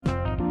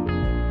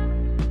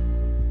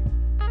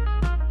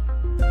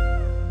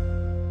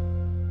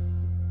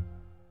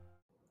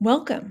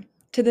Welcome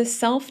to the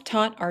Self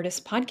Taught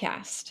Artist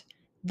Podcast,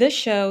 the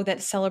show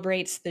that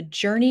celebrates the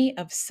journey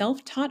of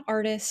self taught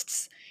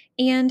artists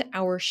and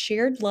our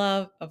shared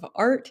love of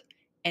art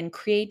and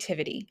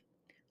creativity.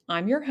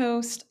 I'm your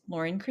host,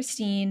 Lauren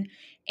Christine,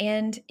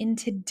 and in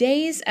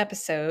today's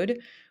episode,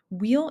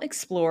 we'll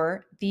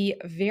explore the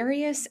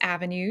various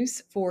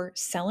avenues for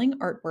selling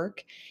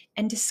artwork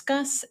and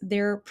discuss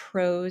their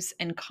pros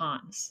and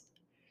cons.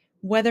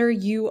 Whether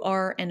you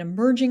are an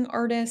emerging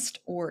artist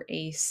or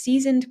a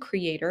seasoned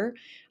creator,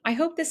 I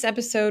hope this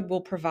episode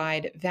will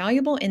provide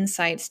valuable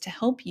insights to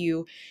help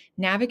you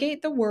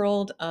navigate the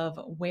world of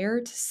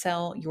where to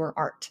sell your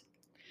art.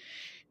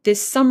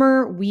 This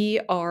summer, we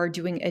are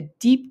doing a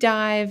deep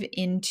dive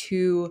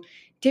into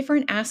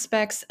different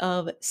aspects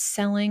of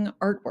selling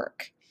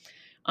artwork.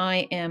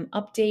 I am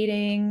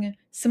updating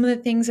some of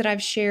the things that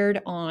I've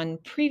shared on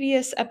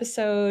previous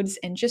episodes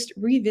and just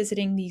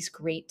revisiting these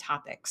great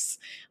topics.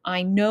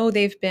 I know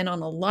they've been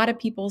on a lot of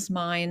people's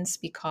minds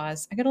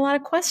because I get a lot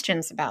of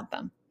questions about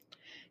them.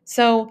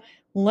 So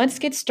let's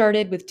get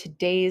started with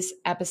today's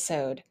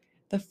episode.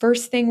 The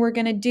first thing we're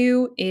going to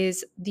do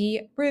is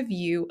the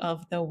review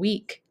of the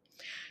week.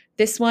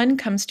 This one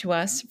comes to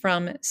us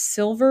from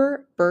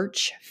Silver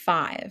Birch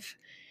 5.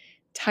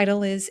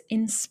 Title is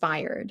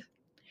Inspired.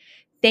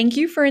 Thank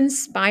you for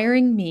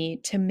inspiring me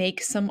to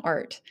make some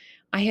art.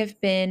 I have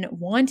been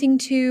wanting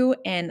to,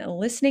 and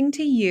listening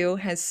to you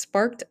has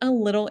sparked a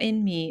little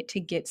in me to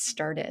get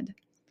started.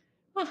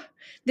 Oh,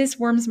 this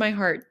warms my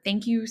heart.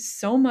 Thank you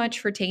so much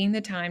for taking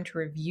the time to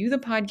review the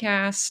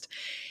podcast.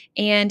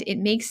 And it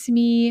makes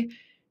me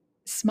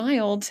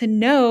smile to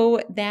know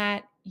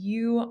that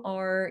you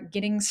are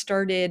getting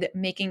started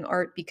making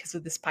art because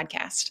of this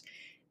podcast.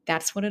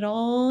 That's what it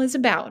all is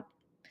about.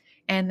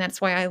 And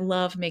that's why I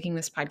love making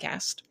this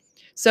podcast.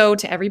 So,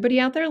 to everybody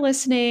out there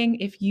listening,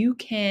 if you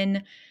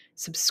can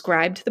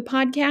subscribe to the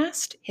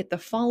podcast, hit the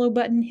follow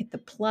button, hit the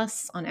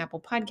plus on Apple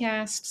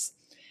Podcasts,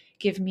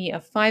 give me a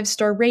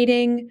 5-star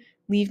rating,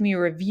 leave me a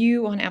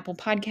review on Apple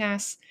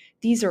Podcasts.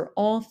 These are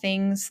all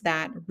things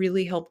that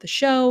really help the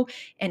show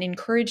and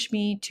encourage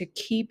me to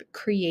keep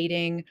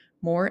creating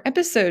more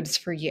episodes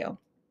for you.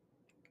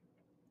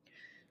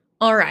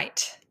 All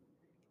right,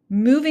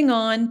 moving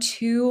on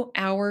to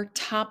our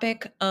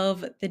topic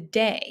of the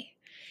day.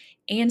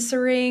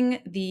 Answering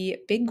the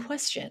big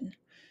question.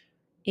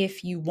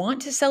 If you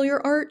want to sell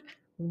your art,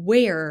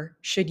 where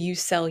should you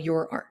sell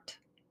your art?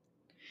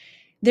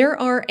 There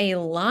are a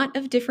lot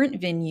of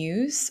different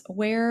venues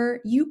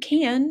where you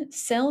can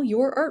sell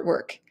your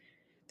artwork.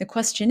 The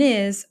question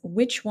is,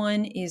 which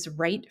one is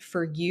right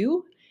for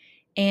you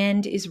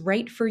and is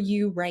right for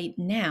you right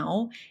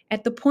now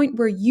at the point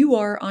where you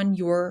are on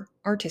your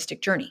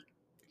artistic journey?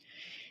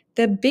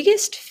 The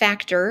biggest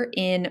factor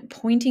in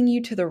pointing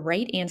you to the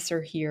right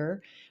answer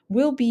here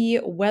will be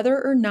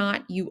whether or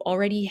not you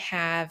already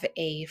have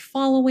a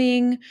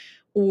following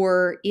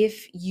or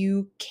if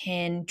you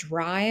can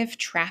drive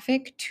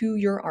traffic to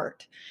your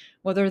art,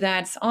 whether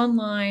that's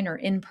online or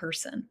in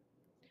person.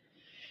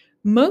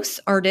 Most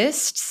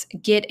artists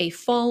get a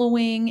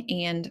following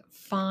and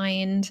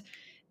find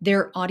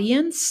their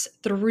audience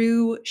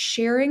through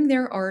sharing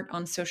their art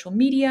on social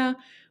media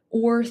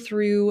or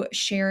through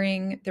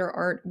sharing their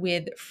art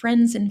with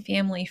friends and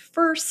family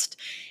first,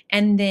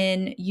 and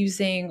then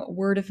using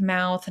word of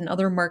mouth and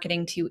other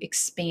marketing to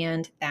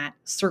expand that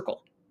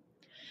circle.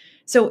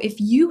 So,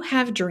 if you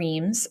have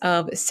dreams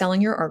of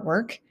selling your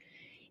artwork,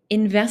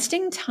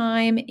 investing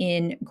time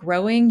in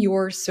growing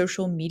your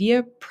social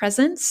media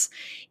presence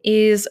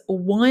is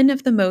one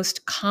of the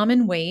most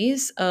common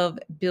ways of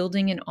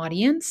building an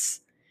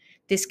audience.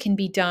 This can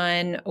be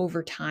done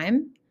over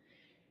time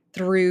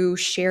through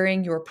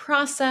sharing your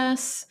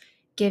process,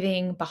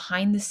 giving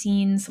behind the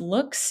scenes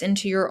looks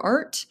into your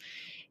art.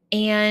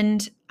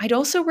 And I'd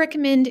also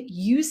recommend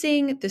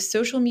using the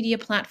social media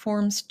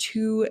platforms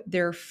to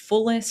their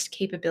fullest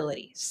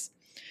capabilities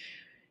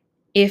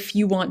if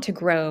you want to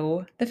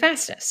grow the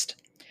fastest.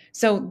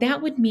 So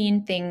that would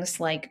mean things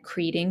like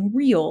creating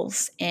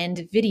reels and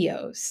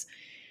videos,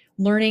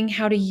 learning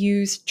how to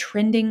use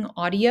trending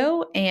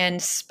audio and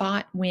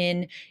spot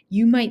when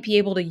you might be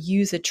able to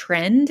use a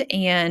trend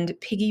and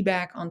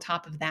piggyback on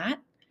top of that.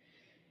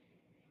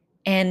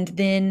 And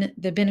then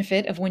the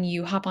benefit of when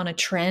you hop on a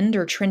trend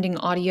or trending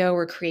audio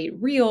or create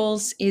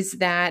reels is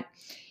that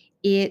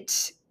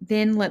it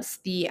then lets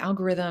the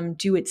algorithm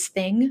do its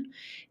thing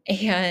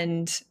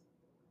and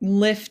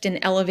lift and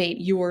elevate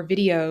your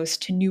videos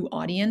to new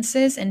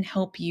audiences and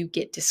help you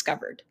get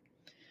discovered.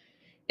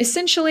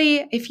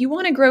 Essentially, if you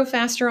want to grow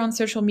faster on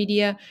social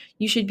media,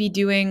 you should be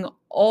doing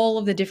all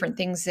of the different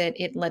things that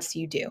it lets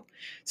you do.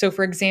 So,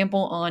 for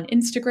example, on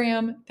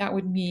Instagram, that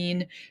would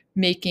mean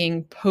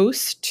making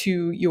posts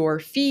to your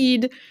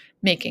feed,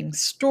 making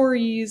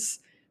stories,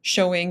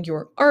 showing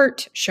your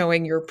art,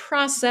 showing your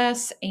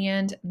process,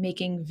 and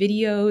making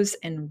videos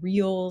and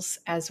reels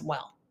as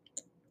well.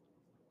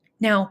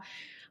 Now,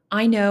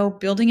 I know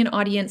building an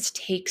audience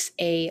takes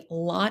a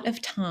lot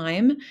of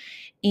time,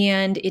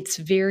 and it's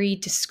very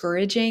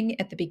discouraging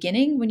at the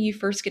beginning when you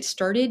first get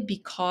started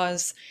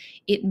because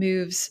it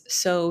moves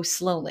so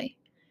slowly.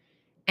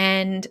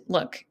 And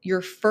look,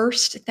 your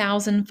first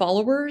 1,000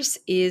 followers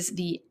is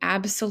the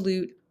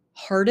absolute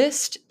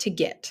hardest to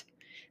get.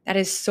 That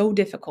is so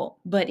difficult.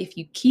 But if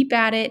you keep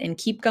at it and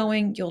keep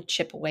going, you'll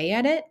chip away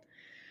at it.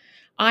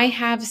 I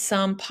have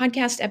some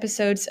podcast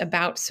episodes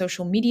about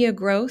social media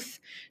growth.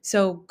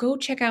 So go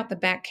check out the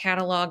back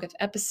catalog of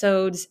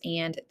episodes,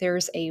 and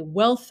there's a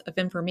wealth of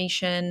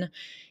information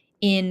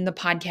in the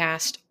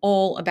podcast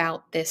all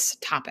about this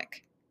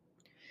topic.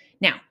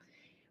 Now,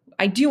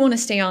 I do want to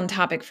stay on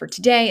topic for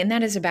today, and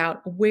that is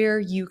about where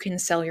you can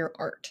sell your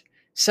art.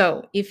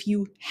 So, if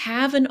you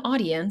have an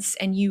audience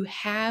and you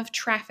have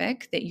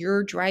traffic that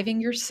you're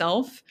driving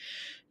yourself,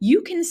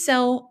 you can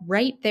sell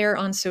right there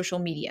on social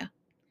media.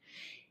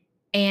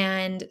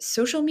 And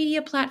social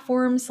media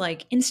platforms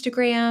like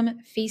Instagram,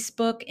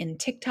 Facebook, and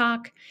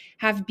TikTok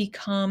have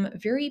become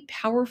very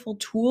powerful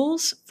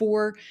tools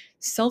for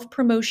self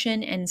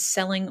promotion and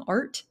selling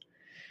art.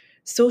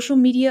 Social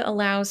media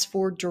allows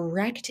for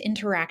direct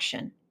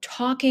interaction,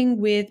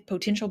 talking with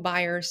potential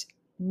buyers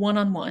one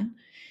on one.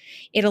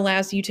 It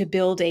allows you to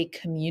build a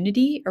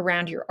community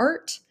around your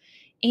art,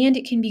 and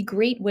it can be a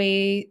great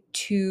way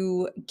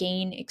to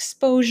gain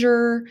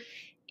exposure,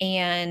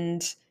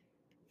 and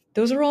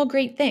those are all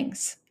great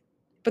things.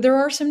 But there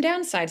are some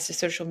downsides to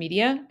social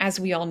media, as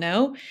we all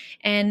know.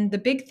 And the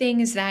big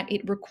thing is that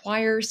it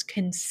requires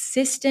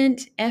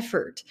consistent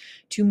effort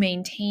to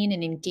maintain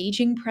an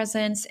engaging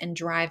presence and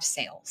drive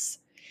sales.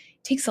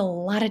 It takes a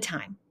lot of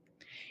time.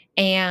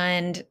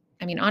 And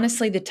I mean,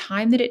 honestly, the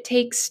time that it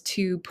takes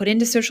to put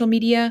into social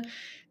media,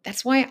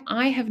 that's why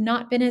I have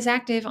not been as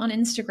active on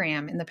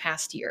Instagram in the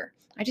past year.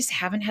 I just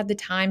haven't had the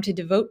time to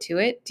devote to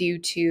it due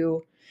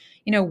to,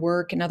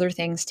 work and other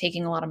things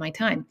taking a lot of my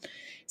time.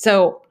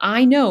 So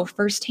I know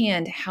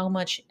firsthand how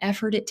much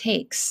effort it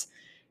takes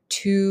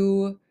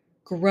to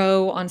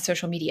grow on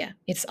social media.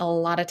 It's a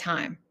lot of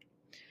time.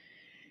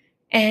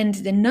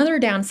 And another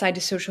downside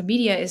to social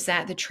media is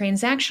that the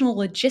transactional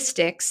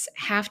logistics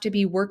have to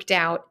be worked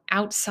out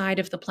outside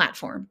of the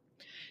platform.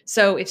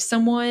 So if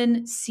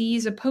someone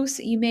sees a post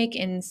that you make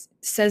and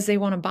says they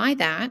want to buy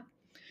that,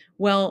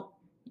 well,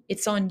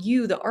 it's on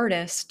you, the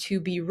artist, to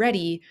be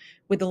ready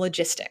with the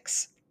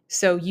logistics.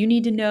 So you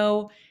need to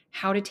know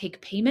how to take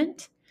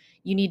payment.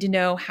 You need to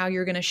know how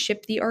you're going to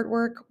ship the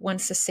artwork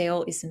once the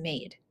sale is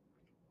made.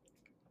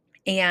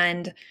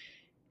 And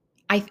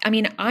I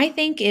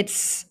think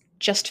it's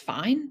just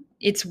fine.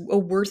 It's a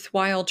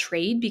worthwhile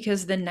trade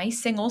because the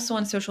nice thing also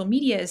on social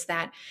media is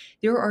that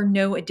there are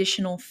no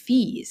additional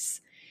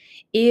fees.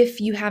 If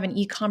you have an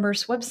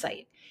e-commerce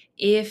website,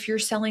 if you're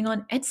selling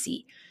on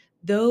Etsy,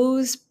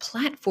 those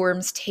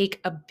platforms take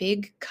a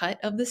big cut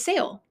of the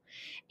sale.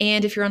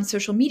 And if you're on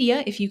social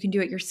media, if you can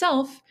do it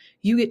yourself,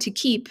 you get to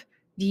keep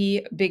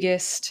the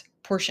biggest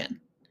portion.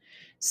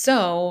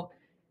 So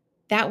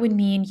that would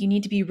mean you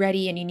need to be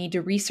ready and you need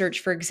to research,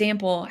 for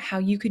example, how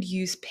you could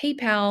use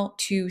PayPal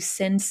to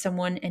send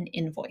someone an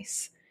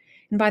invoice.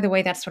 And by the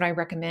way, that's what I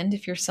recommend.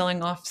 If you're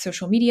selling off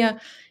social media,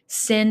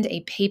 send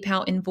a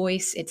PayPal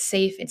invoice. It's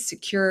safe, it's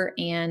secure,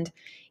 and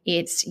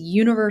it's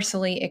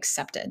universally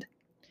accepted.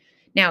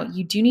 Now,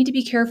 you do need to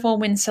be careful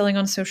when selling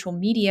on social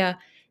media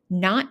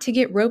not to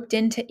get roped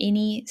into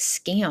any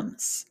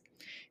scams.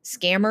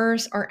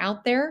 Scammers are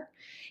out there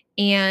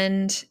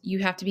and you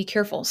have to be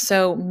careful.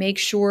 So make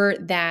sure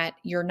that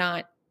you're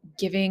not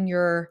giving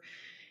your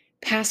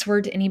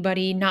password to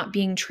anybody, not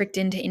being tricked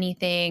into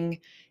anything.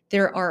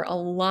 There are a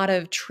lot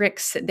of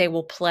tricks that they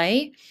will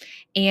play.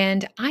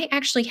 And I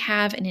actually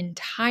have an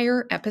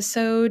entire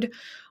episode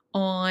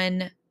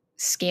on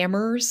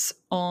scammers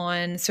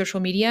on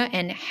social media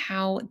and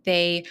how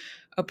they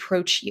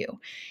approach you.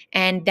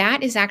 And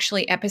that is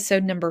actually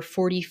episode number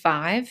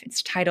 45.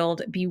 It's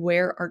titled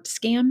Beware Art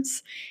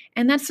Scams.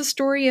 And that's the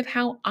story of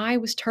how I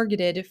was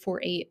targeted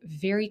for a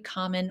very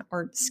common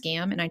art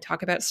scam. And I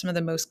talk about some of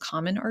the most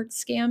common art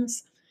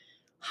scams.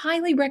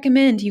 Highly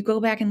recommend you go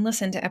back and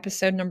listen to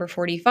episode number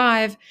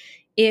 45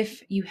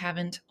 if you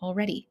haven't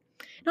already.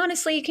 And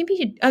honestly, it can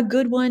be a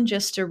good one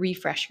just to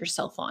refresh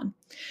yourself on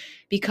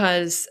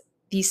because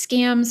these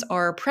scams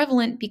are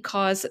prevalent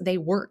because they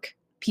work.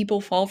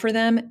 People fall for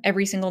them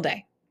every single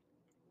day.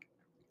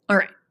 All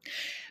right,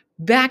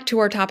 back to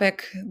our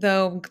topic,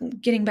 though,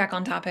 getting back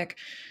on topic,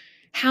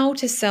 how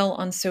to sell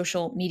on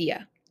social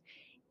media.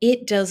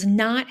 It does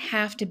not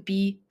have to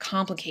be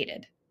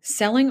complicated.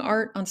 Selling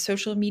art on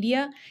social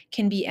media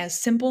can be as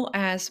simple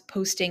as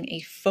posting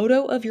a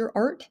photo of your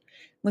art,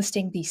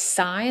 listing the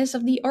size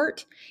of the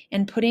art,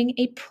 and putting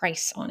a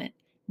price on it.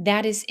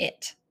 That is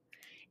it.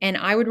 And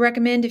I would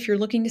recommend if you're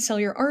looking to sell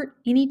your art,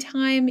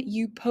 anytime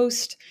you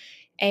post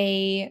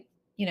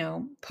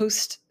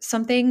post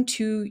something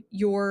to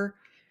your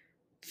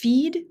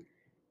feed,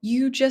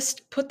 you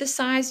just put the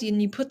size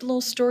and you put the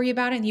little story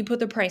about it and you put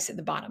the price at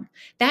the bottom.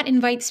 That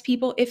invites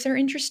people, if they're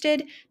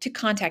interested, to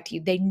contact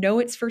you. They know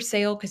it's for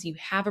sale because you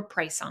have a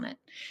price on it.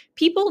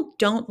 People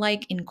don't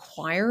like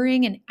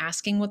inquiring and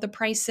asking what the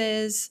price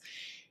is.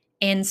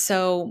 And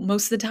so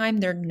most of the time,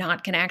 they're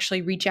not going to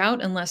actually reach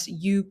out unless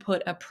you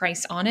put a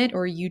price on it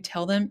or you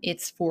tell them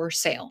it's for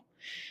sale.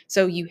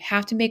 So you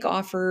have to make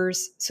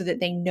offers so that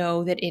they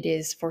know that it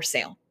is for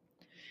sale.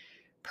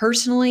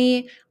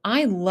 Personally,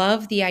 I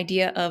love the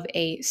idea of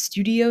a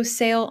studio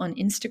sale on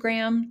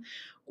Instagram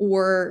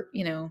or,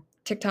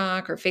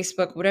 TikTok or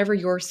Facebook, whatever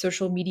your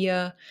social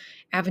media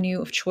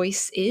avenue of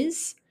choice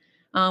is.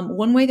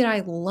 One way that I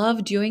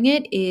love doing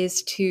it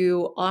is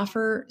to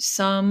offer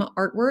some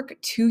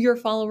artwork to your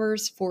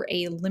followers for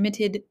a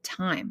limited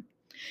time.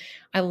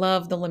 I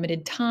love the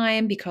limited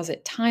time because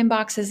it time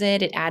boxes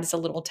it, it adds a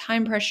little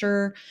time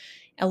pressure,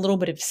 a little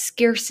bit of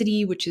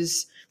scarcity, which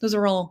is those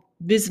are all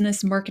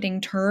business marketing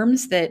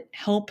terms that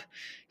help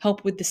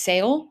with the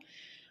sale.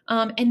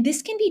 And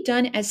this can be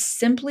done as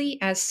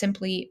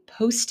simply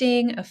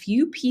posting a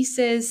few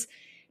pieces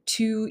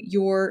to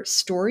your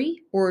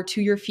story or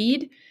to your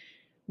feed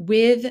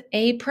with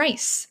a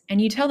price. And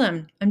you tell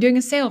them, I'm doing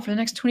a sale for the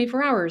next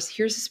 24 hours.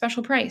 Here's a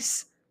special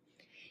price.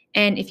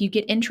 And if you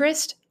get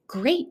interest,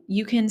 great.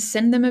 You can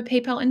send them a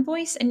PayPal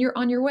invoice and you're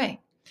on your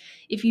way.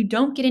 If you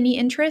don't get any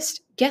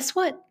interest, guess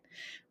what?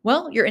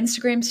 Well, your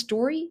Instagram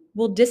story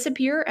will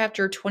disappear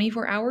after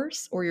 24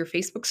 hours, or your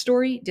Facebook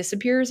story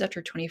disappears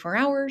after 24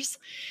 hours,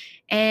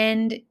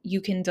 and you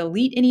can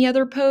delete any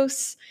other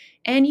posts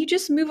and you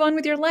just move on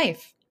with your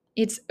life.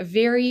 It's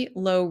very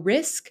low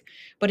risk,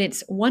 but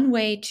it's one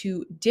way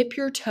to dip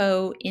your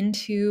toe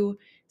into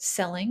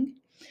selling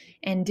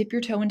and dip your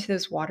toe into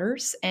those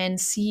waters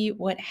and see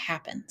what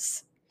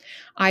happens.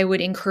 I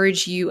would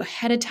encourage you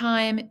ahead of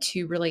time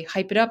to really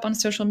hype it up on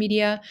social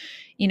media.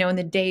 In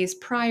the days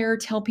prior,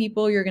 tell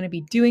people you're going to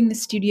be doing the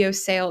studio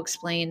sale,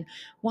 explain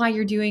why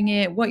you're doing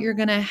it, what you're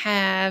going to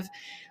have,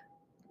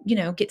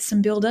 get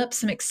some build up,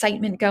 some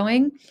excitement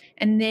going,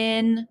 and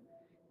then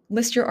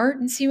list your art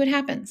and see what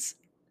happens.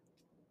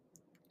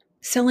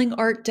 Selling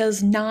art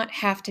does not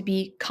have to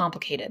be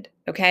complicated,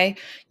 okay?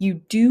 You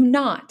do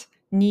not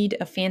need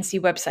a fancy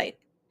website.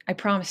 I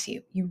promise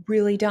you, you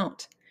really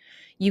don't.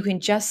 You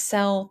can just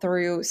sell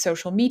through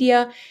social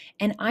media.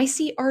 And I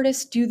see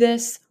artists do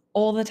this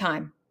all the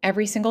time,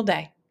 every single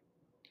day.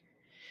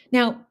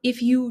 Now,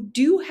 if you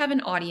do have an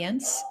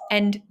audience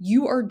and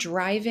you are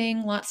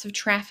driving lots of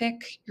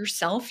traffic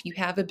yourself, you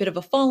have a bit of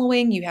a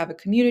following, you have a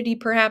community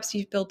perhaps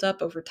you've built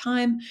up over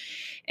time,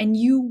 and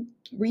you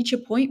reach a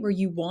point where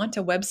you want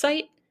a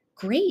website,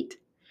 great.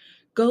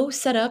 Go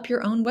set up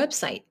your own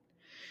website.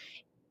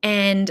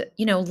 And,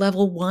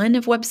 level 1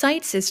 of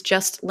websites is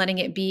just letting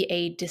it be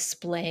a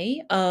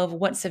display of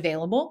what's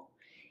available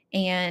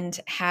and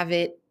have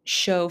it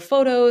show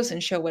photos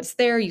and show what's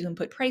there. You can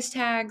put price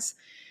tags,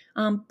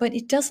 but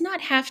it does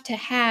not have to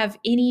have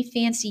any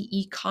fancy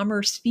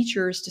e-commerce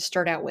features to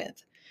start out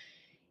with.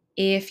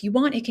 If you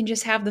want, it can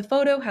just have the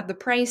photo, have the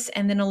price,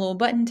 and then a little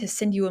button to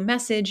send you a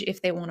message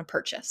if they want to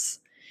purchase.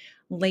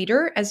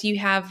 Later, as you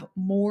have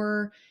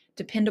more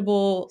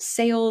dependable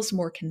sales,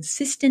 more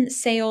consistent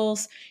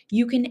sales,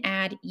 you can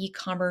add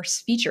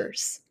e-commerce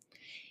features.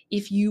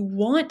 If you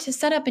want to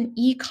set up an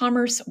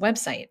e-commerce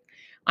website,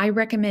 I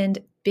recommend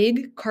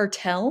Big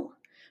Cartel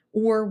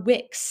or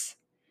Wix.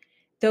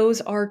 Those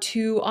are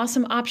two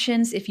awesome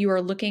options if you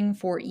are looking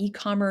for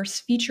e-commerce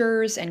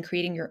features and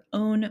creating your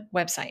own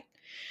website.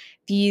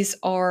 These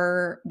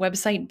are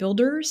website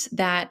builders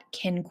that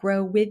can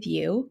grow with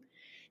you.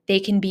 They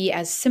can be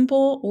as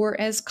simple or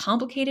as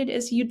complicated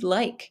as you'd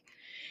like.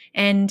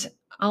 And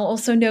I'll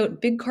also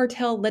note Big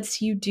Cartel lets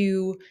you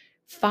do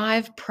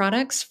 5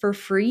 products for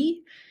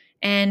free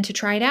and to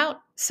try it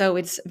out. So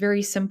it's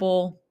very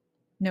simple,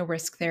 no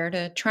risk there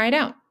to try it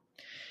out.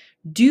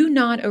 Do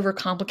not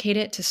overcomplicate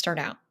it to start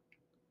out.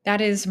 That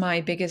is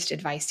my biggest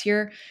advice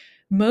here.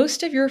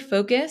 Most of your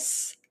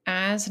focus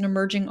as an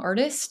emerging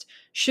artist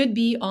should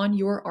be on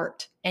your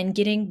art and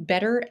getting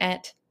better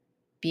at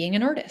being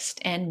an artist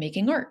and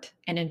making art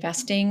and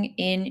investing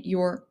in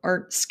your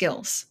art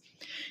skills.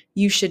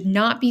 You should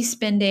not be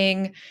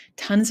spending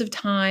tons of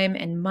time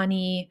and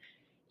money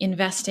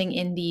investing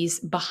in these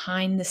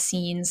behind the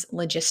scenes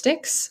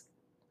logistics.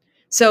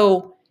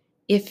 So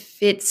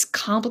if it's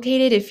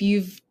complicated, if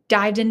you've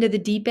dived into the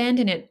deep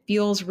end and it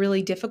feels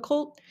really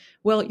difficult,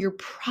 well, you're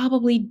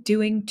probably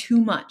doing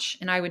too much.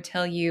 And I would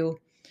tell you,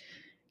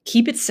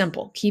 keep it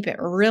simple, keep it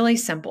really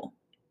simple.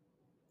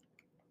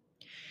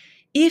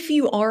 If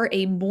you are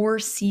a more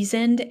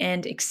seasoned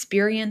and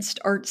experienced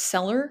art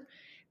seller,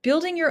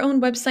 building your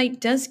own website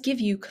does give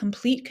you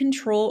complete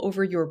control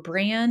over your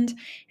brand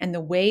and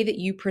the way that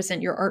you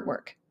present your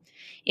artwork.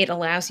 It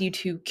allows you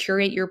to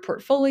curate your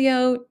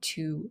portfolio,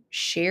 to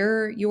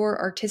share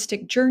your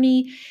artistic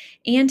journey,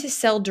 and to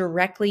sell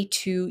directly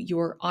to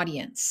your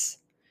audience.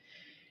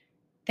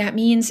 That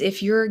means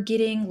if you're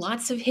getting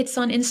lots of hits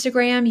on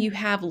Instagram, you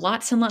have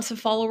lots and lots of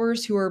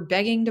followers who are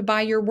begging to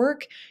buy your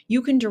work,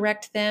 you can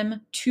direct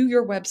them to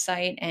your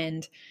website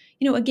and,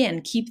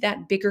 again, keep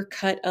that bigger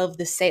cut of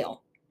the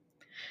sale.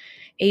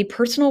 A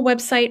personal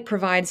website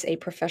provides a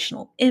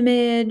professional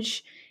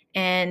image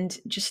and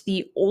just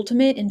the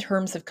ultimate in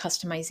terms of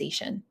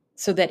customization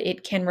so that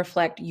it can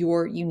reflect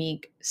your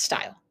unique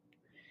style.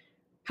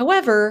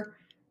 However,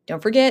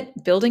 don't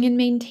forget, building and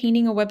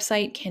maintaining a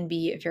website can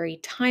be very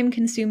time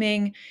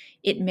consuming.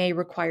 It may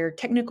require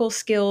technical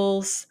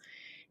skills,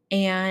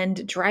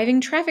 and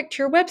driving traffic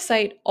to your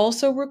website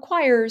also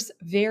requires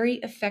very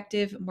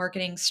effective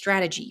marketing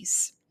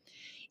strategies.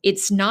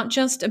 It's not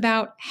just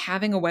about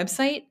having a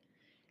website.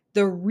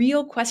 The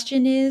real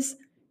question is,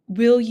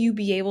 will you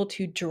be able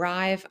to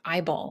drive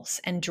eyeballs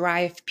and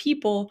drive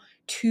people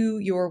to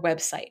your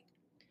website?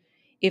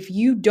 If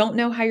you don't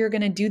know how you're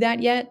going to do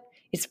that yet,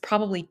 it's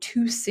probably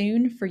too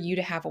soon for you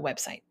to have a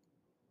website.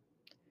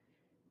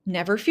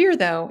 Never fear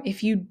though,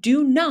 if you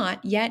do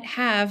not yet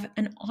have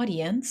an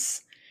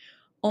audience,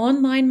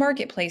 online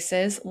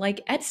marketplaces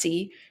like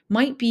Etsy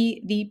might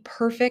be the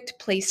perfect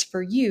place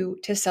for you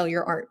to sell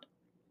your art.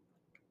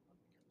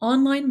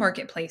 Online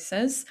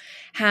marketplaces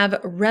have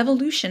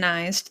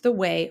revolutionized the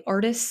way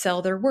artists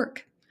sell their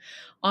work,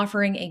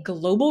 offering a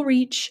global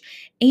reach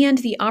and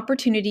the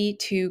opportunity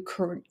to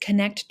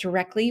connect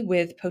directly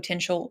with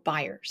potential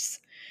buyers.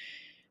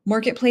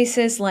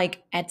 Marketplaces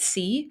like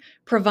Etsy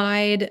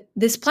provide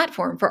this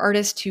platform for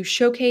artists to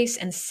showcase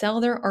and sell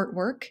their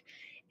artwork.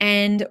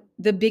 And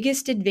the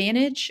biggest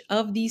advantage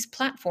of these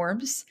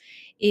platforms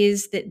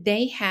is that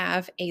they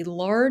have a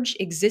large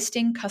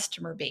existing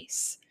customer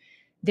base.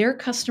 Their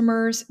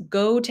customers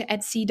go to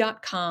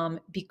Etsy.com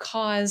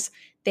because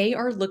they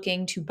are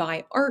looking to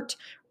buy art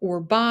or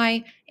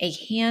buy a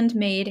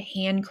handmade,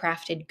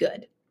 handcrafted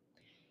good.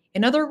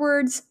 In other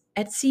words,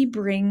 Etsy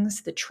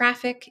brings the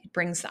traffic, it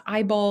brings the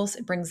eyeballs,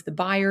 it brings the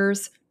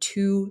buyers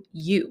to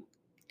you.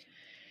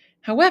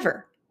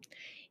 However,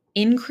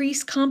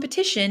 increased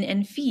competition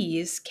and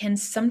fees can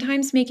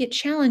sometimes make it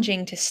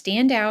challenging to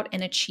stand out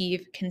and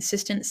achieve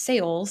consistent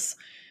sales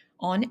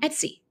on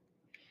Etsy.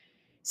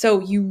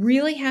 So you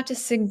really have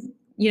to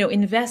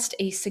invest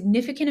a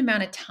significant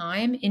amount of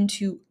time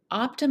into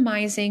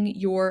optimizing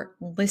your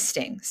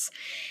listings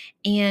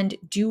and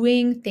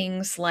doing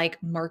things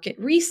like market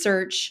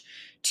research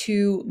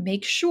to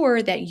make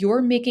sure that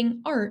you're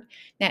making art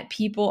that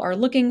people are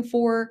looking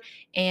for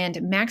and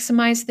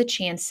maximize the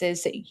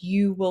chances that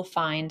you will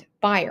find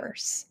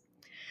buyers.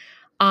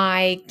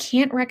 I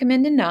can't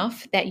recommend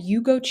enough that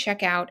you go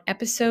check out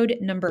episode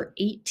number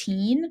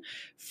 18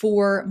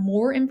 for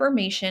more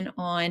information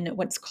on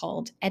what's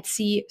called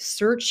Etsy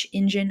search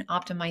engine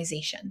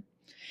optimization.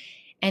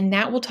 And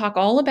that will talk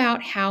all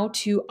about how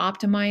to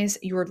optimize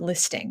your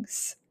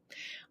listings.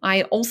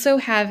 I also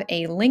have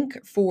a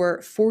link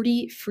for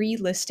 40 free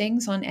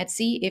listings on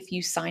Etsy if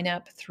you sign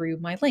up through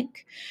my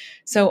link.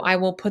 So I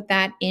will put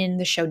that in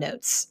the show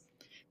notes.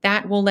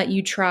 That will let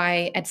you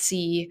try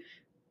Etsy,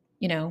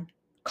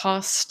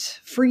 cost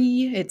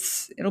free.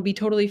 It'll be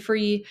totally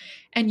free,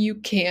 and you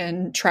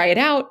can try it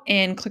out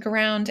and click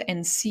around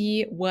and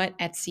see what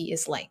Etsy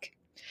is like.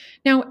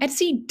 Now,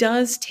 Etsy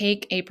does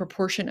take a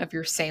proportion of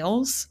your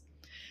sales,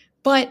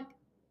 but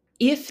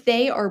if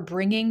they are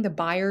bringing the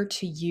buyer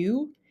to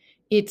you,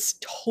 it's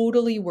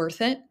totally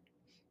worth it.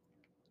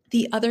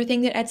 The other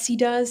thing that Etsy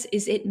does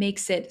is it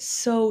makes it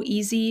so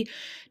easy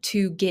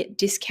to get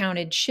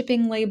discounted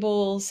shipping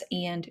labels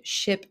and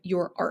ship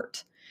your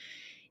art.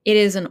 It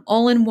is an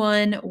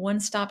all-in-one,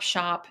 one-stop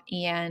shop,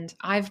 and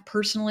I've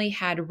personally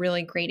had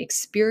really great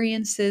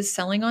experiences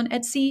selling on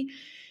Etsy.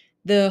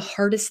 The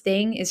hardest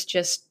thing is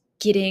just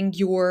getting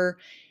your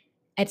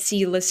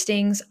Etsy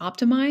listings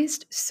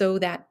optimized so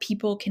that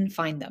people can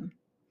find them.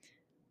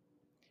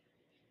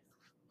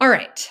 All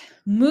right,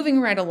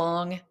 moving right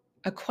along,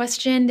 a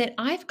question that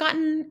I've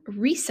gotten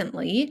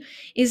recently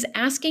is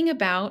asking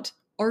about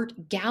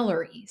art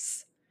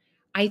galleries.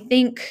 I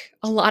think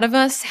a lot of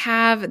us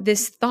have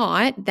this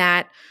thought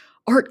that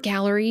art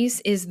galleries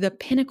is the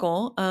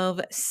pinnacle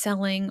of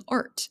selling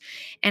art.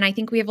 And I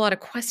think we have a lot of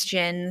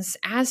questions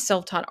as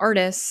self taught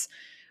artists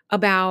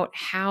about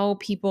how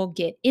people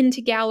get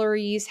into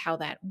galleries, how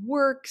that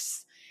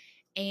works.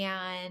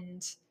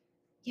 And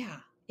yeah,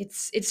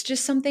 it's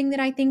just something that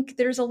I think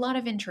there's a lot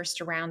of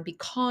interest around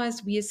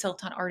because we as self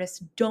taught artists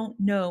don't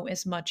know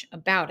as much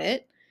about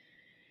it.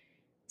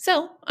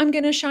 So I'm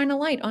going to shine a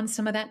light on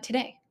some of that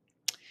today.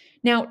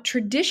 Now,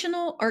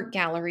 traditional art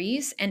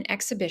galleries and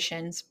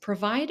exhibitions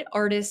provide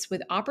artists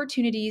with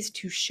opportunities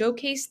to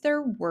showcase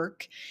their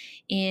work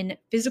in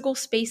physical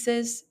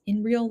spaces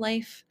in real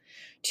life,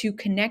 to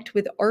connect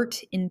with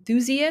art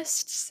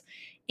enthusiasts,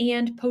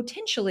 and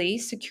potentially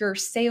secure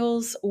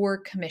sales or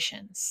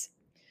commissions.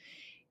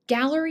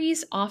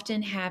 Galleries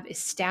often have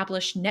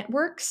established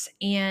networks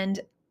and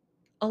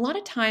a lot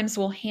of times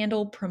will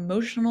handle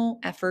promotional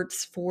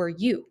efforts for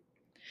you.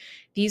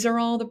 These are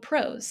all the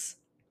pros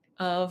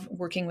of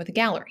working with a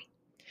gallery.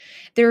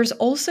 There's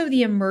also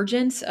the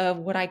emergence of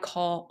what I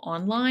call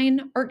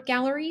online art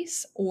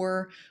galleries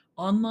or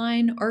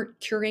online art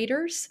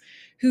curators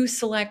who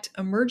select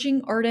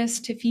emerging artists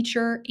to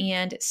feature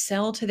and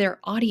sell to their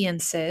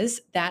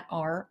audiences that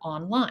are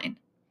online.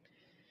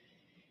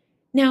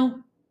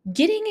 Now,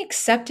 getting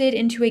accepted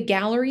into a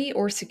gallery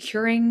or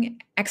securing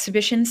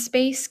exhibition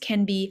space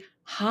can be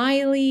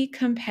highly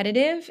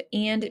competitive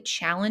and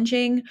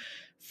challenging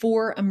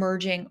for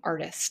emerging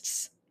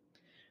artists.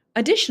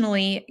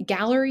 Additionally,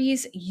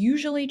 galleries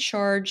usually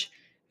charge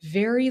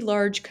very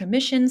large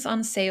commissions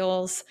on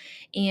sales,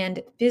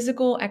 and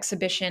physical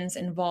exhibitions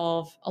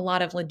involve a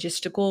lot of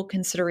logistical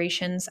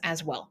considerations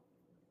as well.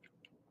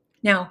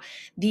 Now,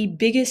 the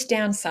biggest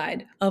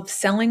downside of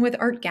selling with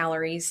art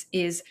galleries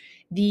is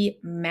the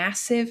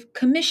massive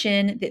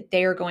commission that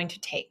they are going to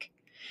take.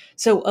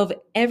 So, of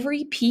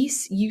every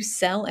piece you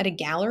sell at a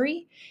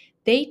gallery,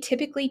 they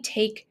typically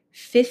take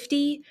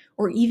 50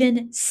 or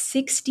even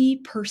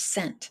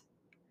 60%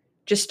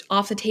 just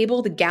off the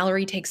table. The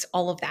gallery takes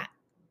all of that.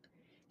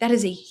 That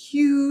is a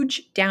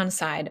huge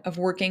downside of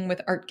working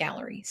with art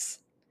galleries.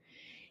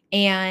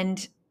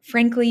 And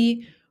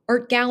frankly,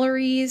 art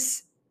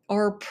galleries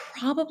are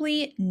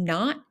probably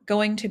not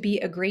going to be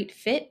a great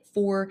fit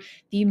for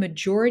the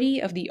majority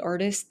of the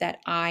artists that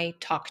I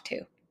talk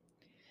to.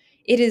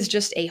 It is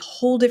just a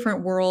whole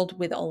different world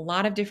with a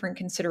lot of different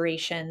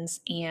considerations.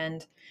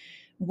 And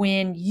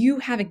when you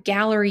have a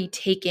gallery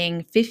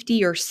taking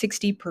 50 or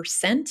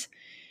 60%,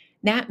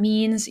 that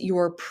means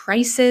your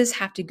prices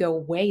have to go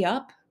way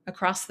up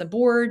across the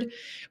board,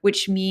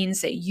 which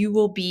means that you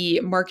will be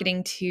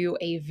marketing to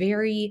a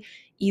very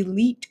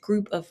elite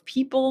group of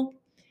people,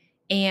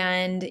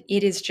 and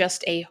it is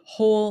just a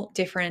whole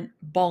different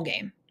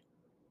ballgame.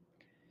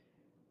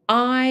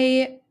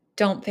 I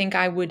don't think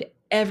I would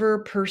ever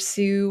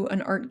pursue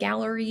an art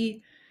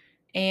gallery,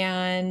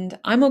 and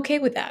I'm okay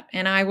with that.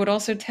 And I would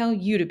also tell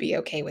you to be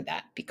okay with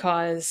that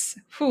because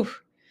 50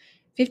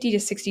 to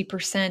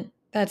 60%,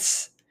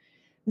 that's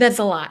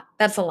a lot.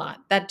 That's a lot.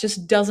 That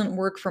just doesn't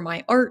work for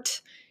my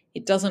art.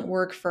 It doesn't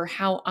work for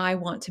how I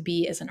want to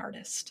be as an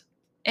artist.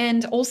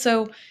 And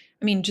also,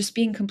 I mean, just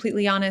being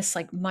completely honest,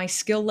 like my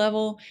skill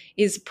level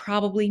is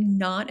probably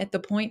not at the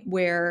point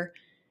where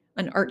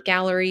an art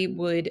gallery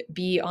would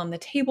be on the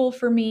table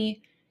for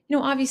me.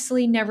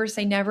 Obviously, never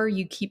say never.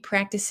 You keep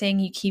practicing,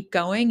 you keep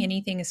going,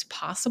 anything is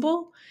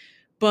possible.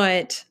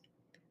 But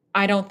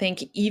I don't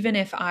think even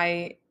if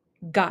I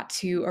got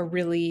to a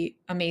really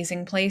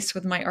amazing place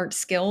with my art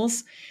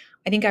skills,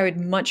 I think I would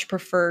much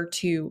prefer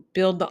to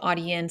build the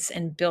audience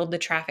and build the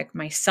traffic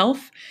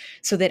myself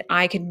so that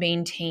I could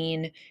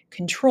maintain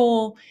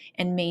control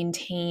and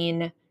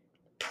maintain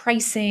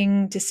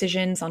pricing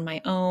decisions on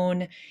my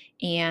own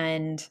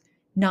and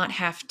not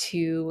have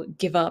to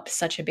give up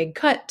such a big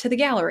cut to the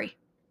gallery.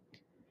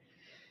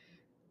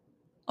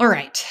 All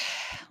right,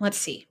 let's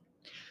see.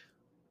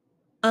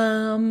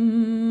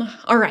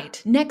 All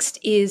right. Next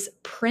is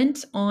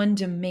print on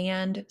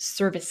demand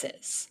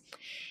services.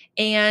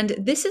 And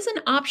this is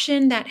an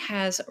option that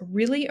has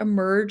really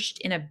emerged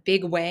in a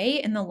big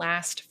way in the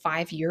last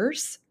 5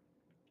 years.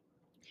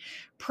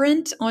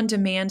 Print on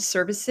demand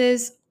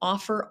services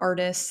offer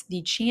artists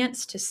the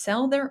chance to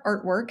sell their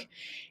artwork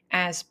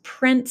as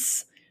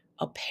prints,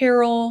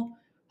 apparel,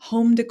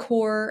 home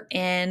decor,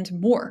 and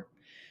more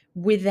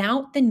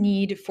without the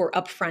need for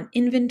upfront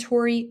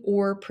inventory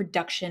or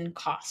production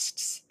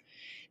costs.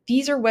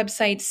 These are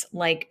websites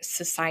like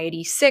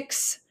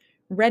Society6,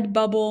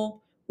 Redbubble,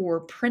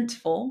 or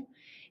Printful,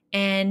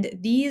 and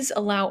these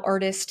allow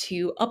artists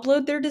to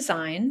upload their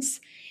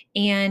designs.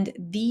 And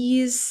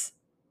these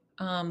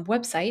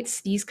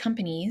websites, these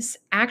companies,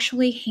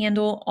 actually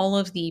handle all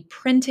of the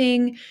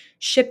printing,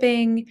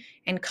 shipping,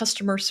 and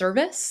customer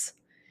service.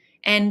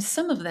 And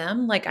some of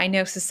them, like I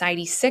know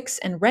Society6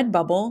 and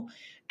Redbubble,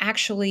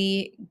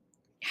 actually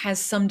has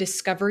some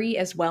discovery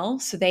as well.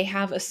 So they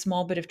have a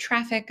small bit of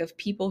traffic of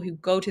people who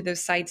go to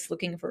those sites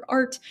looking for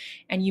art,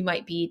 and you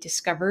might be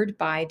discovered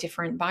by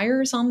different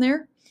buyers on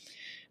there.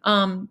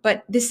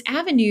 But this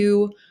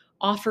avenue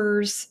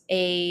offers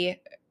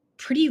a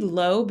pretty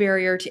low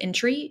barrier to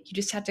entry. You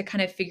just have to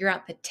kind of figure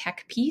out the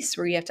tech piece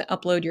where you have to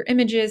upload your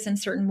images in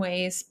certain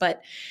ways,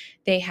 but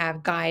they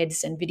have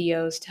guides and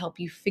videos to help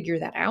you figure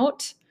that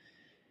out.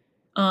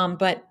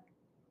 But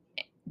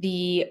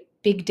the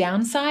big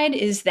downside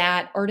is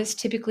that artists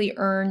typically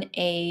earn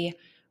a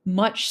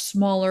much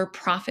smaller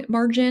profit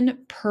margin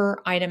per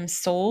item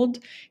sold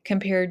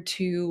compared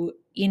to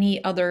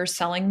any other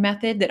selling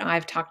method that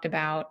I've talked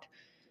about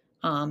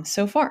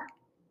so far.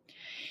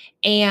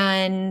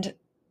 And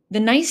the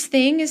nice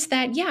thing is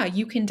that, yeah,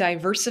 you can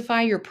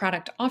diversify your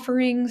product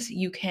offerings.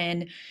 You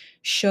can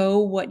show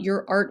what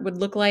your art would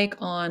look like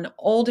on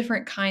all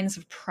different kinds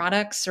of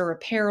products or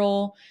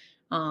apparel.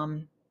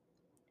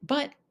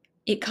 But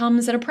it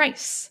comes at a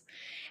price,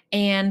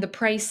 and the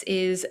price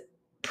is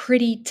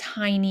pretty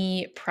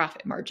tiny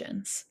profit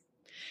margins.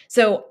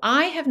 So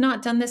I have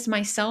not done this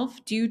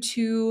myself due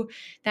to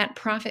that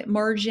profit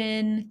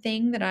margin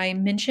thing that I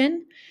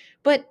mentioned,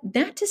 but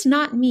that does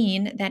not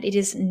mean that it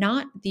is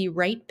not the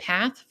right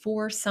path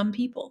for some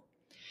people.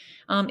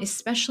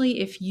 Especially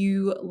if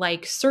you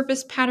like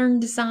surface pattern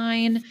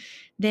design,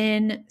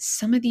 then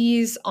some of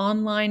these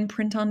online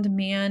print on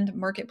demand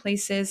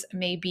marketplaces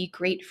may be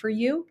great for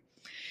you.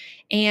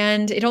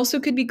 And it also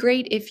could be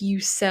great if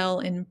you sell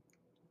in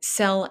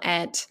sell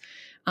at,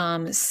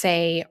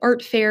 say,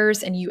 art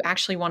fairs, and you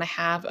actually want to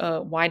have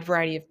a wide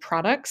variety of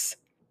products,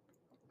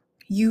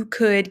 you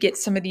could get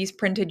some of these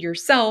printed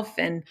yourself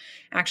and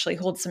actually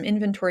hold some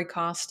inventory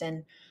cost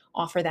and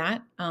offer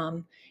that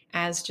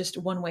as just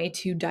one way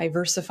to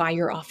diversify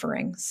your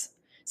offerings.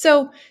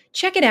 So,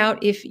 check it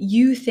out if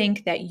you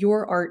think that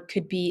your art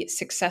could be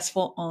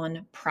successful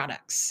on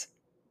products.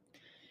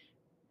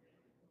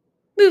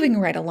 Moving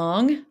right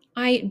along,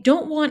 I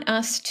don't want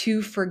us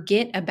to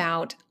forget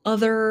about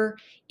other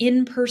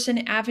in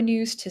person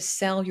avenues to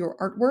sell your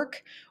artwork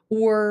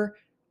or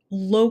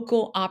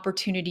local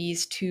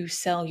opportunities to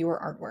sell your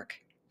artwork.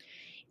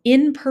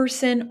 In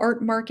person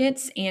art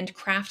markets and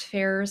craft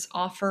fairs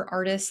offer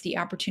artists the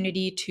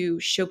opportunity to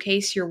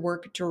showcase your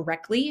work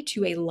directly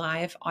to a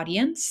live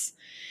audience.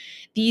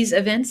 These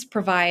events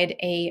provide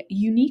a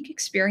unique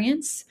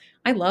experience.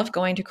 I love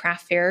going to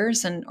craft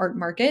fairs and art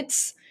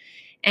markets.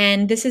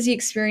 And this is the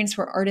experience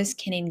where artists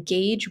can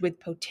engage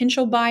with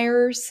potential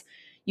buyers.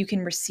 You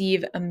can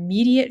receive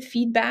immediate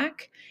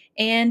feedback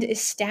and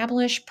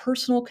establish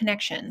personal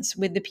connections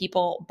with the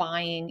people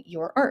buying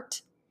your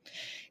art.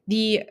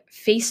 The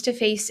face to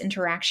face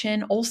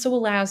interaction also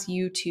allows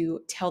you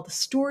to tell the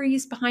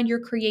stories behind your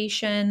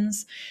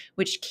creations,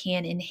 which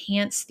can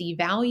enhance the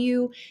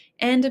value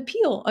and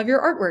appeal of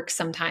your artwork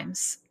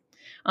sometimes.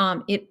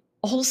 It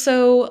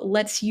also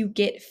lets you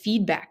get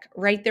feedback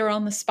right there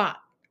on the spot,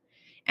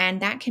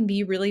 and that can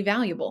be really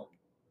valuable.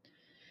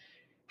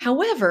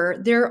 However,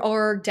 there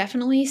are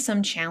definitely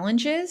some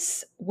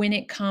challenges when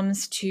it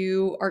comes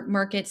to art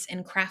markets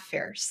and craft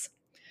fairs.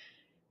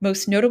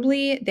 Most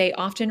notably, they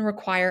often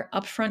require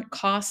upfront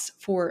costs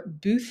for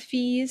booth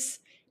fees,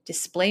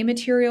 display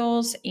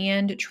materials,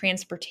 and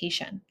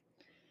transportation.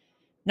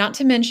 Not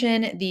to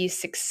mention, the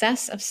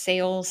success of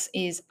sales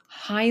is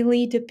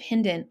highly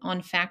dependent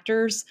on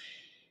factors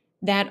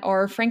that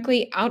are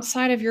frankly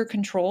outside of your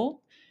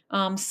control,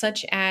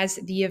 such as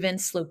the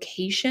event's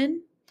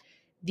location,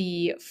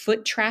 the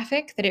foot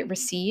traffic that it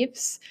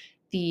receives,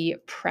 the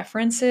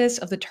preferences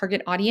of the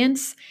target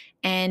audience,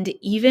 and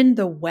even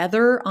the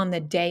weather on the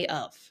day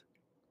of.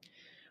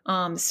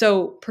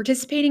 So,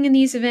 participating in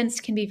these events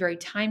can be very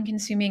time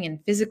consuming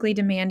and physically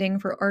demanding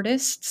for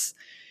artists,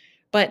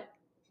 but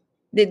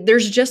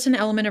there's just an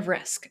element of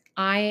risk.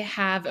 I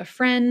have a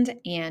friend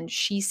and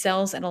she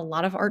sells at a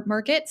lot of art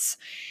markets,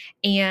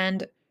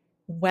 and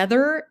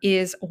weather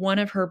is one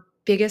of her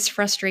biggest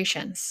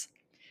frustrations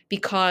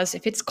because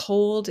if it's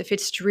cold, if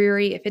it's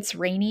dreary, if it's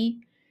rainy,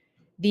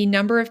 the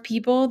number of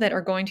people that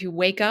are going to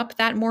wake up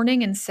that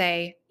morning and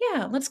say,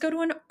 "Yeah, let's go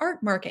to an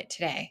art market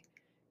today,"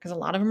 because a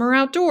lot of them are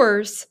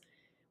outdoors,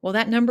 well,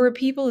 that number of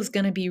people is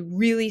going to be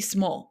really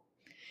small.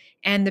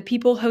 And the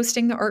people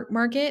hosting the art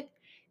market,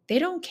 they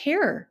don't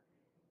care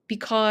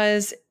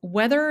because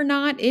whether or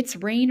not it's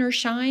rain or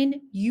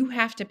shine, you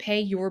have to pay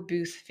your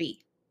booth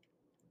fee.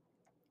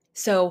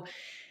 So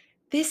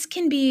this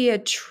can be a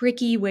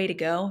tricky way to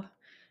go.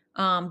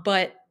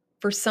 But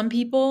for some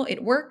people,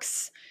 it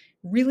works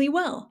really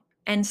well.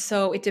 And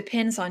so it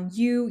depends on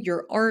you,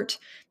 your art,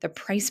 the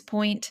price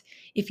point.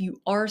 If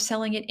you are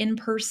selling it in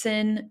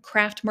person,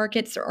 craft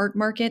markets or art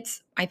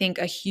markets, I think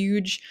a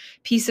huge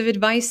piece of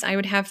advice I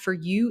would have for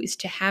you is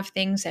to have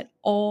things at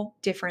all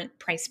different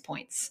price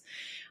points.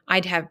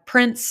 I'd have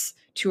prints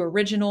to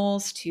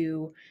originals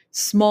to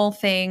small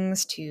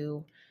things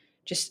to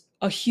just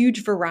a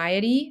huge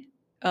variety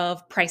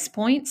of price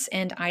points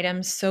and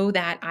items so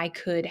that I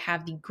could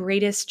have the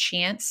greatest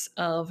chance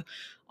of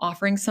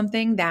offering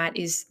something that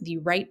is the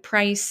right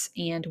price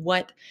and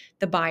what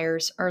the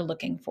buyers are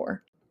looking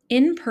for.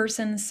 In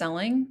person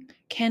selling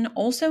can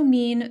also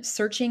mean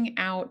searching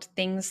out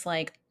things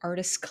like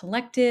artist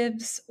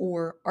collectives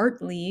or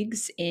art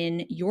leagues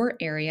in your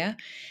area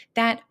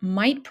that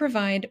might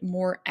provide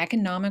more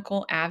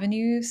economical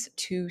avenues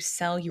to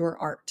sell your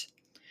art.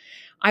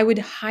 I would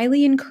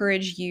highly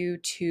encourage you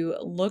to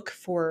look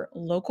for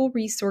local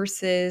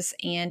resources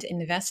and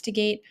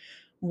investigate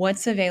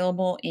what's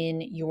available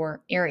in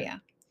your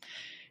area.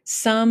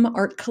 Some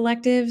art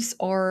collectives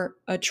are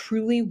a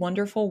truly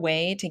wonderful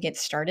way to get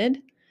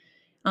started.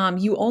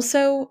 You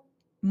also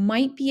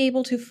might be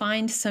able to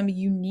find some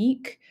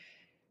unique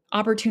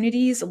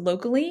opportunities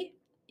locally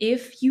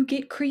if you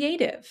get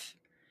creative.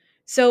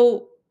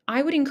 So,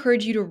 I would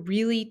encourage you to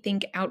really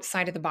think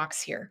outside of the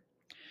box here.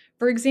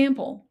 For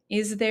example,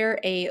 is there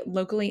a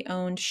locally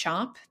owned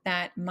shop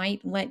that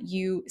might let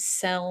you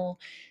sell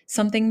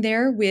something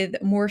there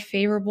with more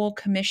favorable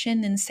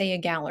commission than, say, a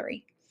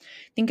gallery?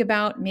 Think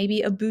about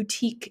maybe a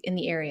boutique in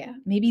the area.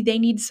 Maybe they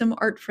need some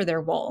art for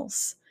their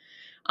walls.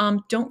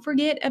 Don't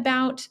forget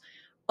about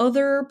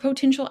other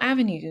potential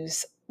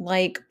avenues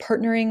like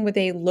partnering with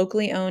a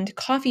locally owned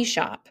coffee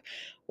shop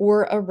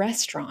or a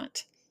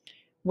restaurant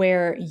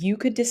where you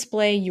could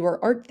display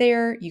your art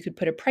there. You could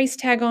put a price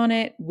tag on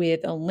it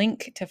with a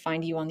link to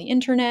find you on the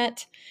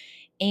internet,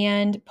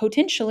 and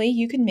potentially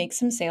you could make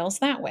some sales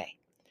that way.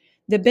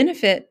 The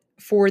benefit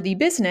for the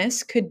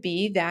business could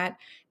be that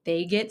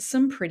they get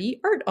some pretty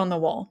art on the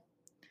wall.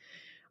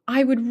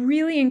 I would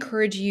really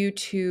encourage you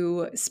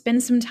to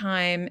spend some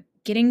time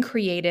getting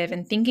creative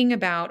and thinking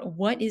about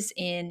what is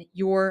in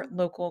your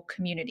local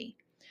community,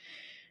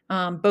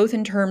 both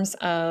in terms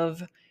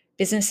of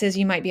businesses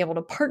you might be able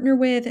to partner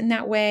with in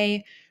that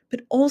way,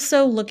 but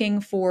also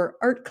looking for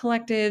art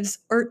collectives,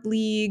 art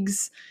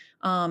leagues,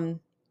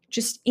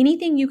 just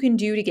anything you can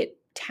do to get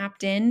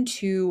tapped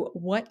into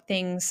what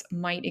things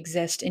might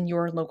exist in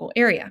your local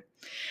area.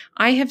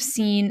 I have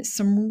seen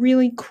some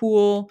really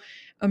cool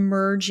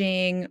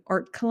emerging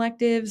art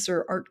collectives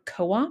or art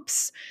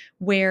co-ops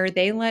where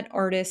they let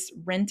artists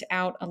rent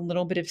out a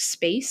little bit of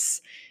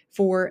space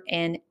for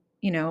a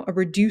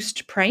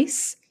reduced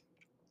price,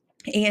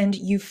 and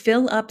you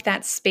fill up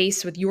that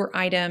space with your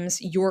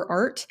items, your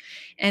art,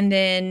 and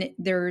then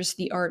there's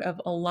the art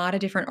of a lot of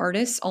different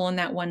artists all in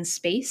that one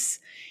space,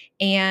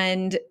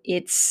 and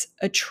it's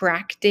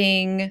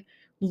attracting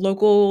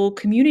local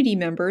community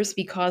members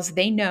because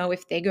they know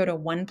if they go to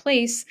one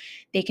place,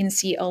 they can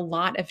see a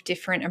lot of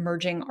different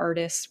emerging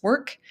artists'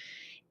 work,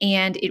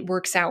 and it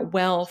works out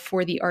well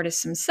for the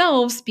artists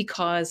themselves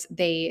because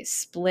they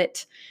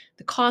split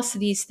the cost of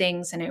these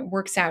things, and it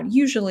works out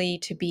usually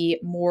to be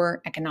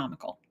more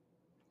economical.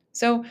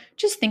 So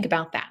just think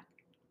about that.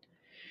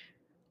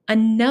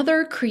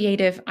 Another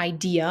creative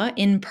idea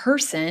in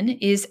person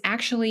is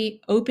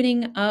actually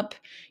opening up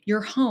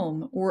your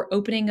home or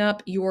opening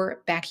up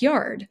your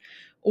backyard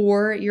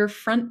or your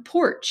front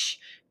porch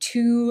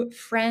to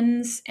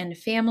friends and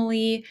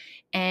family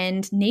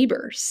and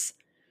neighbors.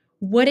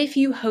 What if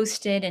you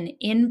hosted an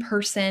in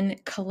person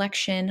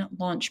collection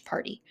launch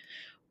party,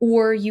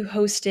 or you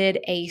hosted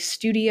a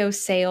studio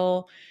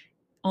sale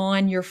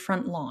on your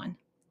front lawn?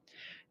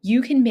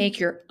 You can make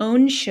your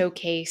own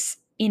showcase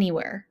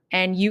anywhere,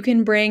 and you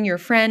can bring your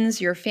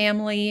friends, your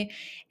family,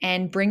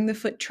 and bring the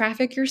foot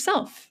traffic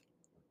yourself.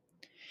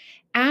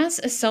 As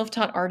a self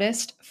taught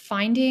artist,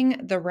 finding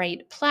the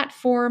right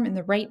platform and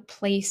the right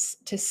place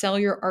to sell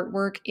your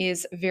artwork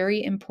is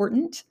very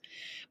important.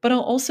 But I'll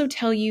also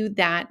tell you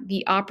that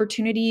the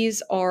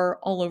opportunities are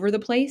all over the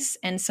place,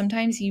 and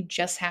sometimes you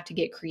just have to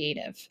get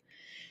creative.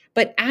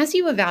 But as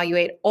you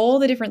evaluate all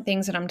the different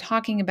things that I'm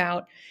talking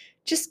about,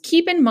 just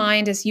keep in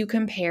mind as you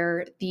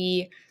compare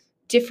the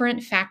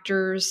different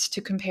factors to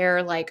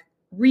compare, like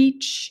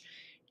reach,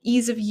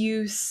 ease of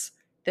use,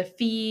 the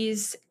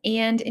fees,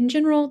 and in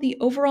general, the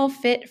overall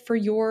fit for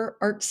your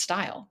art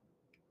style.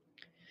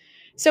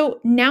 So,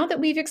 now that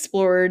we've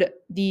explored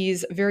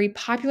these very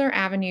popular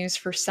avenues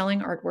for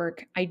selling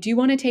artwork, I do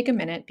want to take a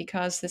minute,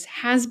 because this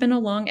has been a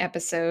long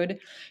episode,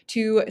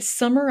 to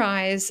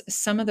summarize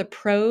some of the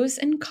pros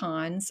and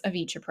cons of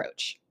each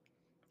approach.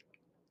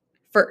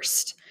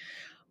 First,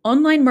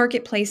 online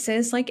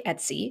marketplaces like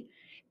Etsy,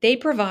 they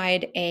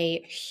provide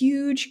a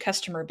huge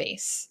customer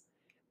base,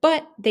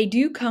 but they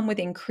do come with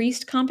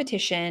increased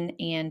competition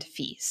and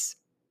fees.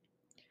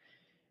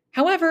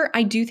 However,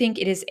 I do think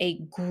it is a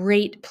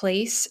great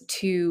place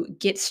to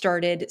get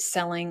started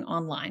selling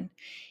online.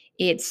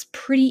 It's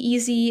pretty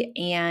easy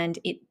and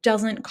it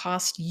doesn't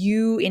cost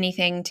you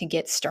anything to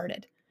get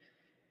started.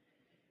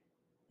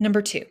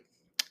 Number two,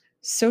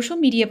 social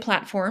media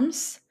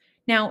platforms.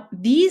 Now,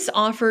 these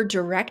offer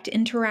direct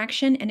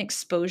interaction and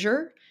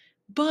exposure,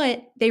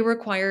 but they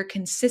require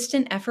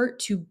consistent effort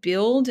to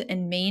build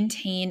and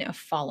maintain a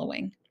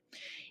following.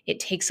 It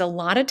takes a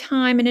lot of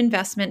time and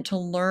investment to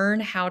learn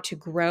how to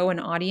grow an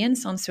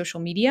audience on social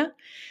media.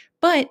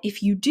 But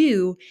if you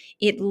do,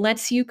 it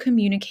lets you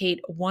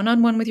communicate one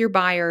on one with your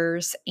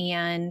buyers,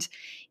 and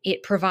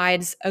it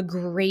provides a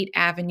great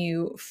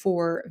avenue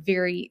for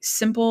very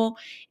simple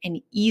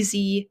and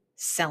easy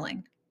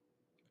selling.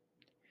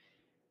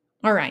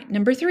 All right,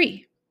 number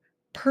three,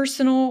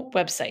 personal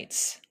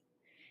websites.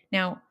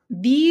 Now,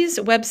 these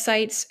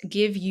websites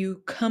give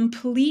you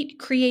complete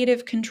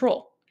creative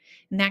control,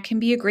 and that can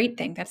be a great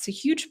thing. That's a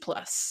huge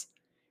plus.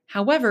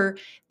 However,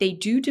 they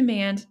do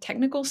demand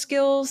technical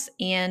skills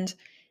and,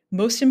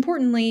 most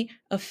importantly,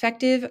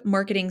 effective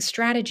marketing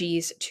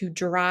strategies to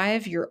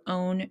drive your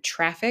own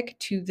traffic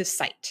to the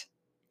site.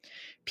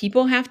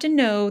 People have to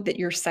know that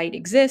your site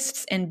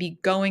exists and be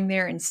going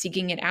there and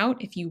seeking it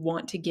out if you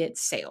want to get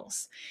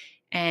sales.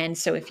 And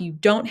so if you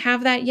don't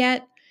have that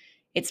yet,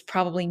 it's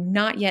probably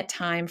not yet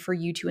time for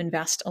you to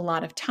invest a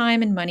lot of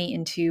time and money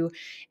into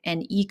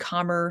an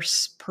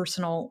e-commerce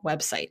personal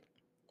website.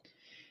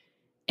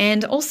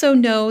 And also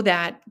know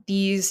that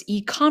these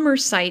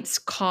e-commerce sites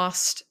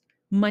cost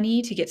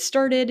money to get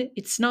started.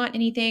 It's not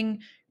anything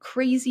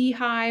crazy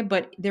high,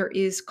 but there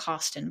is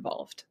cost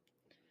involved.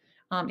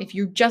 If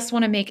you just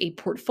want to make a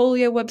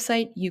portfolio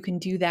website, you can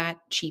do that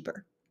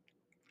cheaper.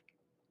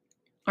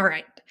 All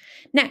right.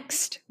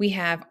 Next, we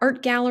have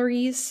art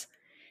galleries,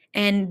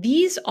 and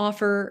these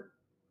offer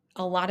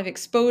a lot of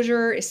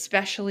exposure,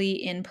 especially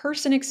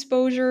in-person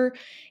exposure,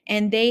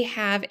 and they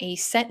have a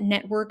set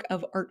network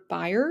of art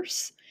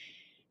buyers.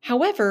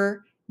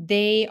 However,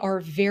 they are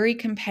very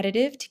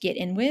competitive to get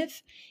in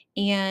with,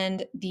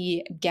 and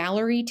the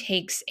gallery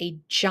takes a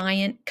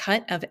giant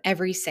cut of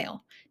every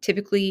sale,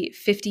 typically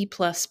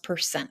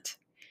 50+%.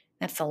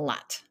 That's a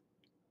lot.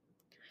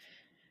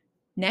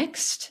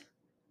 Next,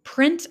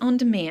 print on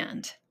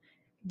demand.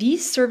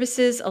 These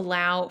services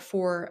allow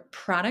for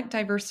product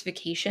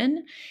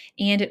diversification,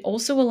 and it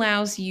also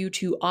allows you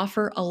to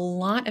offer a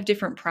lot of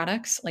different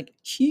products, like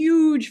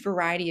huge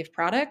variety of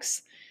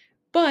products,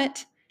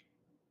 but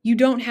you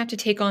don't have to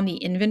take on the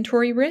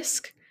inventory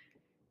risk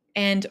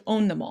and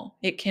own them all.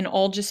 It can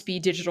all just be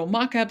digital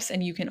mockups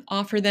and you can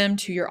offer them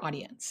to your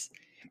audience.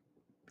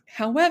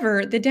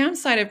 However, the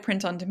downside of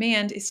print on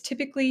demand is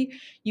typically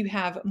you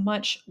have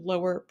much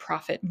lower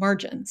profit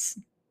margins.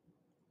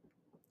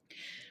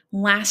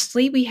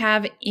 Lastly, we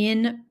have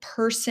in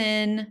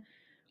person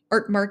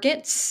art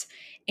markets,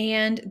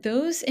 and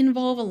those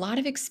involve a lot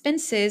of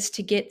expenses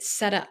to get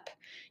set up.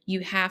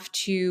 You have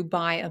to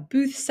buy a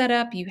booth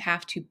setup, you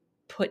have to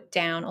put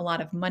down a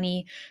lot of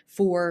money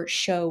for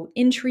show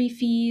entry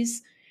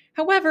fees.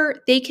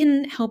 However, they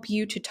can help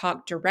you to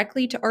talk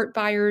directly to art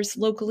buyers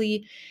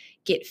locally,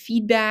 get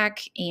feedback,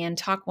 and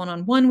talk one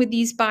on one with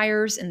these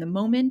buyers in the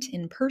moment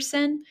in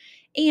person,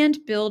 and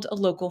build a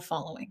local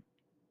following.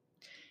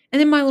 And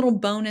then my little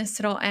bonus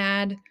that I'll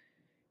add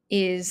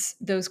is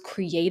those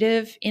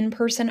creative in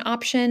person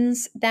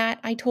options that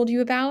I told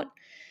you about,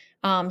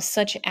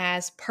 such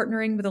as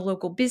partnering with a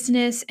local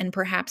business and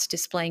perhaps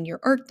displaying your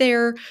art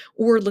there,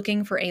 or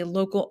looking for a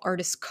local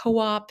artist co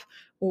op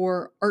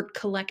or art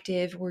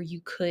collective where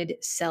you could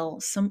sell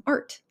some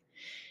art.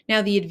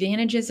 Now, the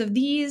advantages of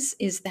these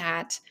is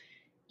that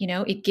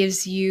it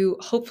gives you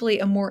hopefully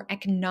a more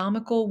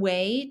economical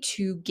way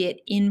to get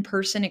in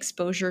person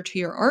exposure to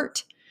your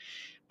art.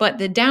 But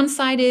the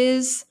downside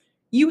is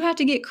you have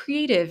to get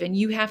creative and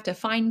you have to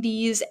find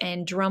these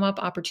and drum up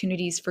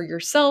opportunities for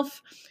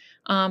yourself,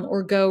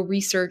 or go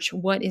research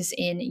what is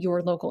in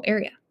your local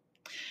area.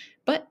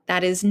 But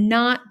that is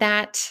not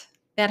that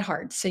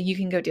hard, so you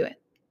can go do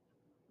it.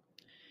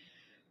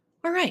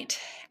 All right.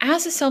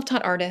 As a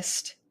self-taught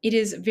artist, it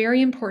is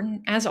very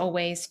important, as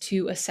always,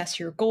 to assess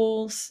your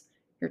goals,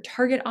 your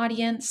target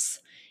audience,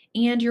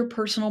 and your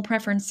personal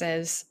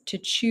preferences to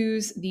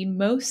choose the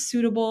most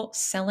suitable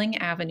selling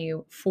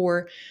avenue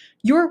for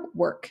your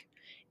work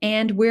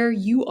and where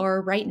you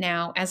are right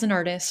now as an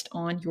artist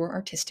on your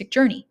artistic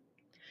journey.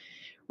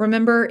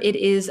 Remember, it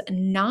is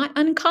not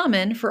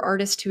uncommon for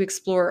artists to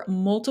explore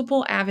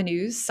multiple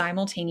avenues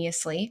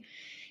simultaneously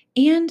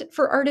and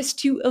for artists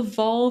to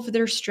evolve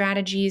their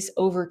strategies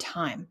over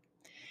time.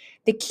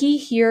 The key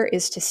here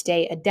is to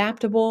stay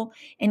adaptable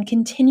and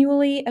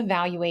continually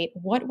evaluate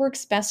what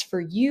works best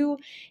for you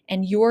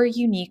and your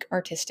unique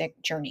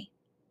artistic journey.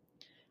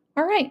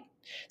 All right,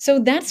 so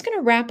that's going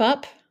to wrap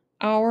up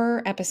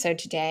our episode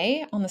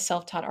today on the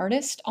Self Taught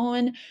Artist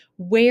on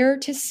where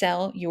to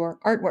sell your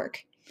artwork.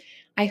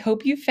 I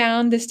hope you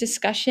found this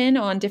discussion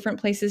on different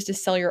places to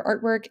sell your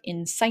artwork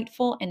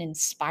insightful and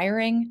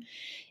inspiring.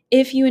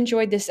 If you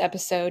enjoyed this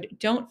episode,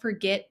 don't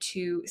forget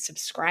to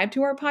subscribe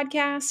to our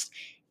podcast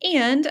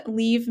and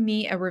leave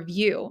me a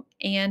review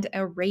and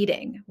a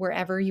rating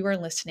wherever you are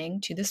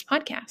listening to this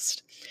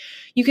podcast.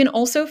 You can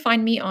also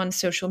find me on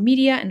social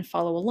media and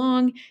follow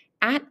along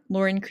at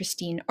Lauren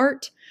Christine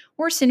Art,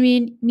 or send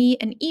me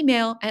an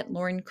email at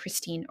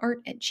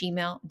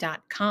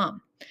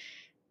laurenchristineart@gmail.com.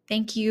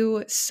 Thank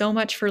you so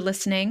much for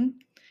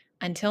listening.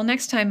 Until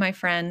next time, my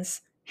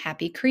friends,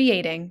 happy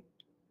creating.